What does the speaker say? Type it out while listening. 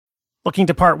Looking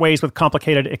to part ways with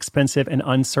complicated, expensive, and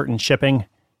uncertain shipping?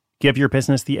 Give your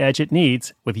business the edge it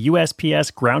needs with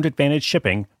USPS Ground Advantage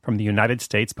shipping from the United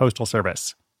States Postal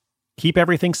Service. Keep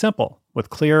everything simple with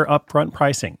clear upfront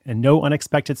pricing and no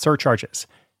unexpected surcharges.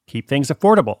 Keep things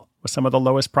affordable with some of the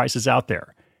lowest prices out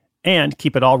there. And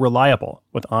keep it all reliable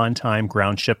with on-time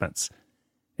ground shipments.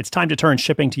 It's time to turn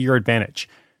shipping to your advantage.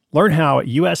 Learn how at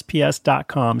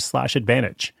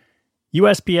USPS.com/advantage.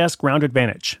 USPS Ground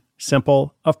Advantage.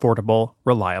 Simple, affordable,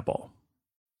 reliable.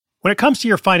 When it comes to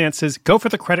your finances, go for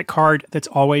the credit card that's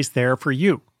always there for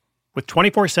you. With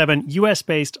 24/7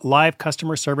 US-based live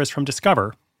customer service from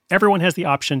Discover, everyone has the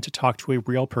option to talk to a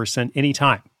real person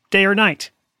anytime, day or night.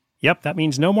 Yep, that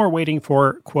means no more waiting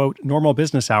for, quote, normal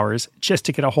business hours just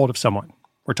to get a hold of someone.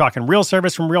 We're talking real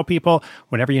service from real people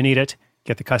whenever you need it.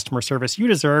 Get the customer service you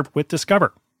deserve with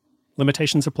Discover.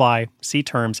 Limitations apply. See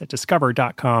terms at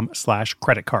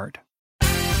discover.com/creditcard.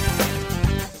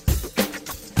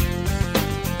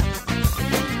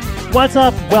 What's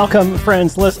up? Welcome,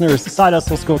 friends, listeners, Side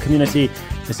Hustle School community.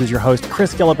 This is your host,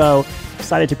 Chris Guillebeau.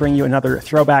 Excited to bring you another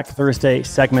Throwback Thursday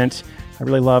segment. I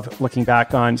really love looking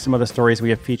back on some of the stories we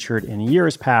have featured in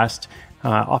years past.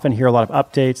 Often hear a lot of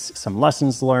updates, some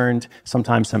lessons learned,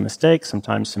 sometimes some mistakes,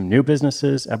 sometimes some new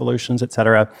businesses, evolutions,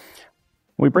 etc.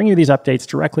 We bring you these updates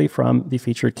directly from the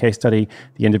featured case study,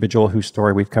 the individual whose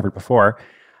story we've covered before.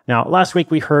 Now, last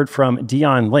week we heard from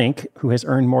Dion Link, who has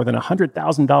earned more than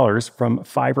 $100,000 from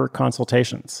Fiverr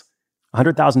consultations.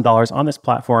 $100,000 on this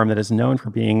platform that is known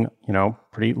for being,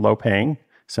 pretty low paying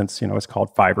since, it's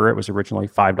called Fiverr. It was originally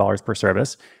 $5 per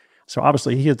service. So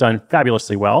obviously he has done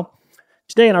fabulously well.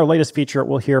 Today in our latest feature,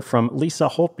 we'll hear from Lisa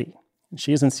Holtby.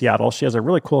 She is in Seattle. She has a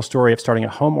really cool story of starting a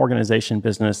home organization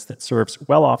business that serves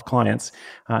well-off clients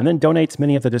and then donates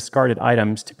many of the discarded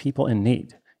items to people in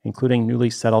need, including newly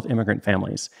settled immigrant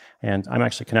families. And I'm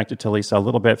actually connected to Lisa a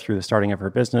little bit through the starting of her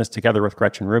business together with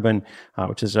Gretchen Rubin,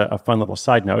 which is a fun little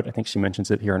side note. I think she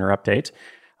mentions it here in her update.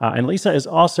 And Lisa is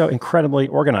also incredibly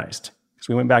organized. So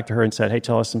we went back to her and said, hey,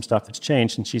 tell us some stuff that's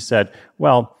changed. And she said,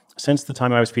 well, since the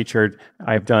time I was featured,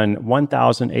 I've done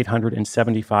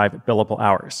 1,875 billable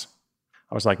hours.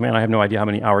 I was like, man, I have no idea how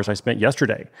many hours I spent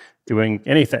yesterday doing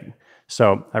anything.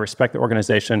 So I respect the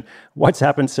organization. What's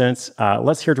happened since?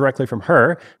 Let's hear directly from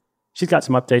her. She's got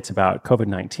some updates about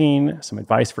COVID-19, some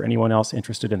advice for anyone else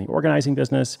interested in the organizing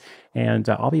business, and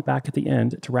I'll be back at the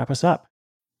end to wrap us up.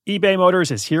 eBay Motors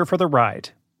is here for the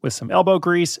ride. With some elbow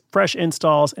grease, fresh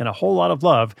installs, and a whole lot of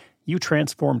love, you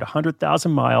transformed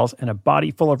 100,000 miles and a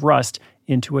body full of rust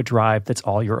into a drive that's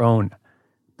all your own.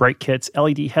 Brake kits,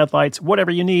 LED headlights,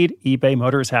 whatever you need, eBay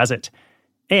Motors has it.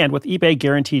 And with eBay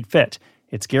Guaranteed Fit,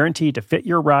 it's guaranteed to fit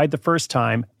your ride the first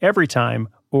time, every time,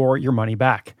 or your money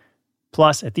back.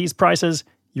 Plus, at these prices,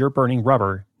 you're burning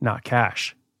rubber, not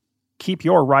cash. Keep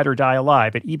your ride or die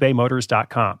alive at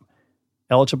ebaymotors.com.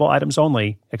 Eligible items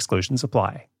only, exclusions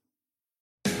apply.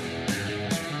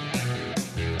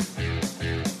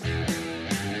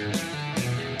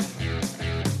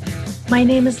 My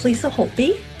name is Lisa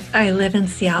Holtby. I live in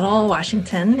Seattle,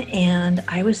 Washington, and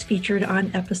I was featured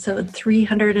on episode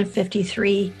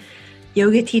 353,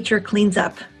 Yoga Teacher Cleans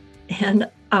Up, and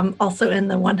I'm also in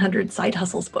the 100 Side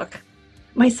Hustles book.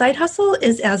 My side hustle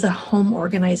is as a home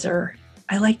organizer.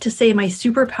 I like to say my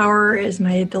superpower is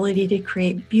my ability to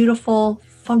create beautiful,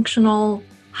 functional,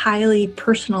 highly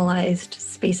personalized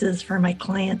spaces for my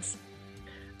clients.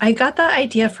 I got that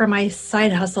idea for my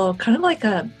side hustle kind of like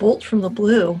a bolt from the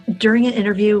blue during an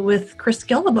interview with Chris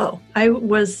Guillebeau. I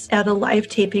was at a live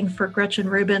taping for Gretchen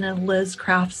Rubin and Liz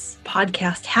Craft's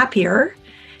podcast, Happier.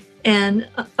 And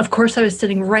of course, I was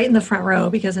sitting right in the front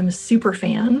row because I'm a super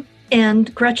fan.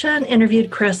 And Gretchen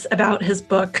interviewed Chris about his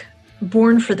book,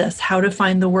 Born for This: How to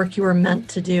Find the Work You Were Meant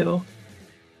to Do.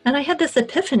 And I had this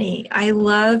epiphany. I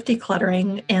love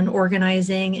decluttering and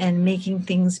organizing and making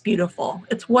things beautiful.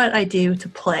 It's what I do to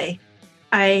play.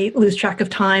 I lose track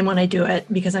of time when I do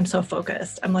it because I'm so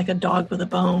focused. I'm like a dog with a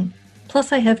bone.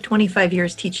 Plus, I have 25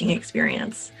 years teaching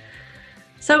experience.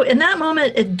 So in that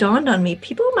moment, it dawned on me,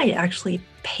 people might actually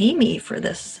pay me for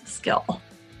this skill.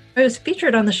 I was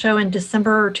featured on the show in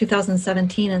December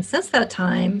 2017, and since that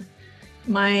time,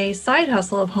 my side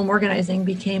hustle of home organizing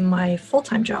became my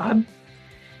full-time job.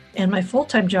 And my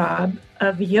full-time job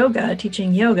of yoga,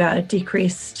 teaching yoga,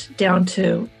 decreased down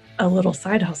to a little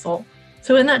side hustle.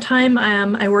 So in that time,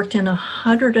 I worked in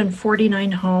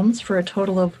 149 homes for a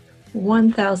total of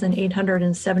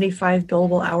 1,875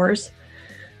 billable hours.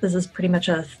 This is pretty much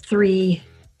a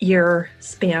 3-year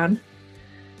span,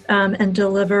 and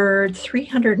delivered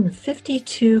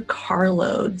 352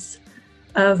 carloads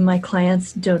of my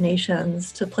clients'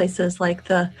 donations to places like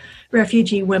the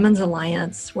Refugee Women's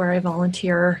Alliance, where I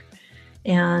volunteer,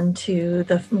 and to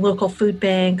the local food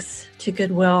banks, to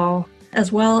Goodwill,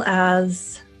 as well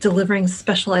as delivering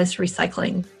specialized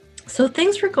recycling. So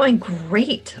things were going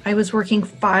great. I was working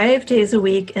 5 days a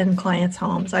week in clients'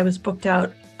 homes. I was booked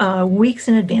out weeks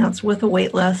in advance with a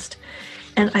wait list,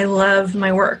 and I loved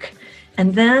my work.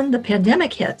 And then the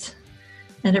pandemic hit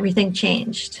and everything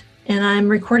changed. And I'm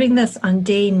recording this on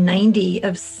day 90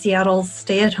 of Seattle's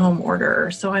stay-at-home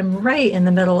order. So I'm right in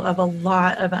the middle of a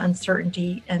lot of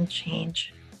uncertainty and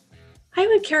change. I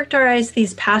would characterize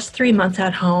these past 3 months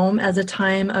at home as a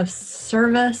time of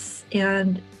service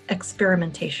and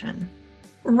experimentation.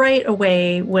 Right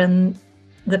away when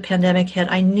the pandemic hit,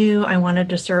 I knew I wanted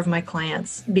to serve my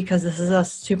clients because this is a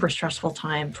super stressful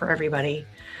time for everybody.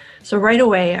 So right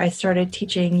away, I started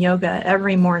teaching yoga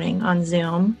every morning on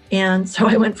Zoom. And so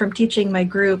I went from teaching my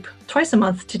group twice a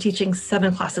month to teaching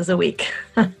 7 classes a week.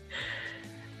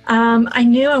 I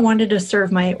knew I wanted to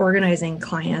serve my organizing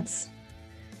clients.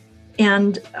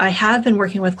 And I have been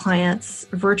working with clients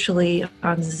virtually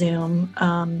on Zoom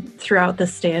throughout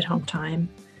this stay-at-home time.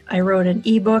 I wrote an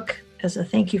ebook as a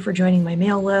thank you for joining my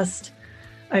mail list.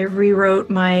 I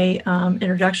rewrote my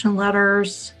introduction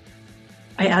letters.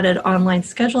 I added online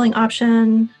scheduling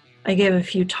option. I gave a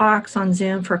few talks on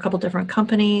Zoom for a couple different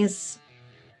companies.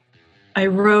 I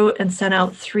wrote and sent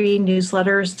out 3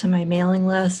 newsletters to my mailing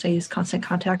list. I used Constant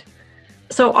Contact.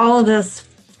 So all of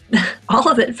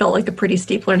it felt like a pretty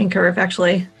steep learning curve,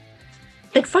 actually.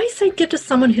 Advice I'd give to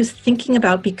someone who's thinking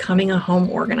about becoming a home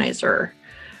organizer.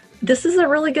 This is a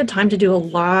really good time to do a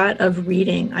lot of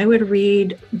reading. I would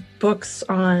read books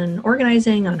on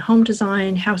organizing, on home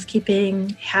design, housekeeping,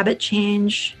 habit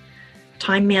change,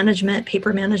 time management,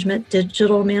 paper management,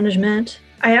 digital management.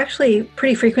 I actually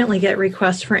pretty frequently get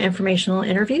requests for informational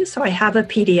interviews, so I have a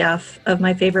PDF of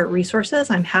my favorite resources.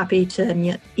 I'm happy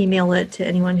to email it to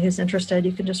anyone who's interested.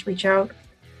 You can just reach out.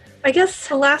 I guess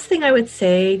the last thing I would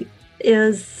say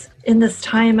is, in this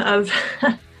time of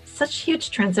such huge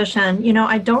transition,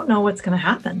 I don't know what's going to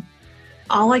happen.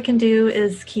 All I can do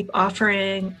is keep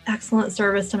offering excellent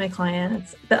service to my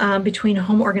clients between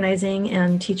home organizing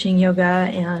and teaching yoga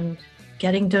and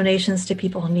getting donations to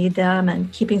people who need them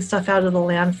and keeping stuff out of the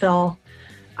landfill.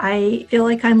 I feel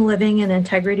like I'm living in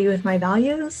integrity with my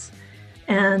values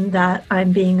and that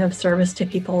I'm being of service to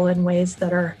people in ways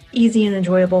that are easy and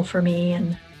enjoyable for me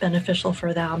and beneficial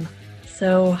for them.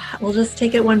 So we'll just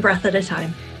take it one breath at a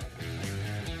time.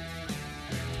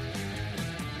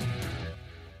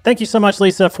 Thank you so much,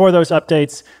 Lisa, for those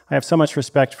updates. I have so much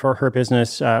respect for her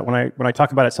business. When I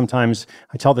talk about it, sometimes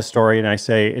I tell the story and I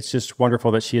say it's just wonderful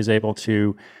that she is able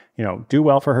to, do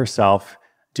well for herself,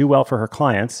 do well for her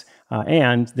clients,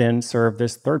 and then serve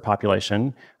this third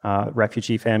population,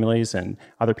 refugee families and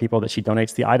other people that she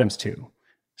donates the items to.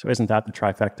 So isn't that the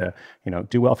trifecta?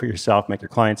 Do well for yourself, make your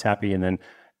clients happy, and then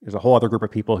there's a whole other group of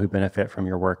people who benefit from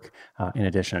your work in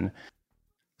addition.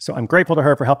 So I'm grateful to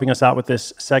her for helping us out with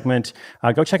this segment.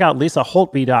 Go check out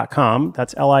lisaholtby.com.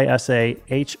 That's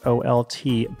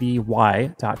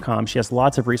lisaholtby.com. She has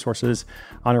lots of resources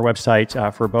on her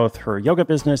website for both her yoga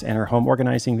business and her home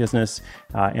organizing business,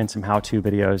 and some how-to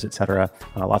videos, etc.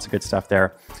 Lots of good stuff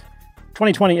there.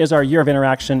 2020 is our year of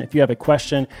interaction. If you have a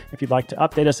question, if you'd like to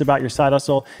update us about your side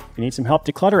hustle, if you need some help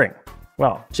decluttering,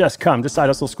 well, just come to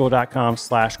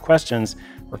sidehustleschool.com/questions.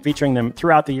 We're featuring them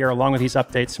throughout the year, along with these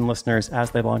updates from listeners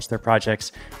as they launch their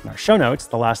projects. In our show notes,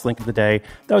 the last link of the day,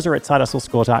 those are at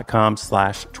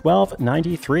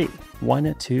sidehustleschool.com/1293,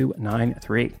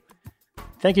 1293.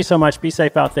 Thank you so much. Be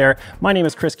safe out there. My name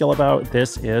is Chris Guillebeau.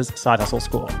 This is Side Hustle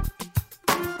School.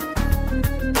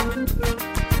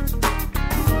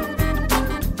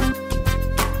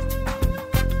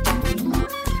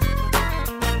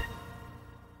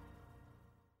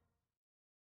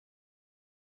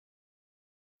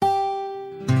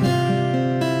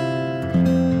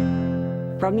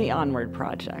 From the Onward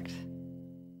Project.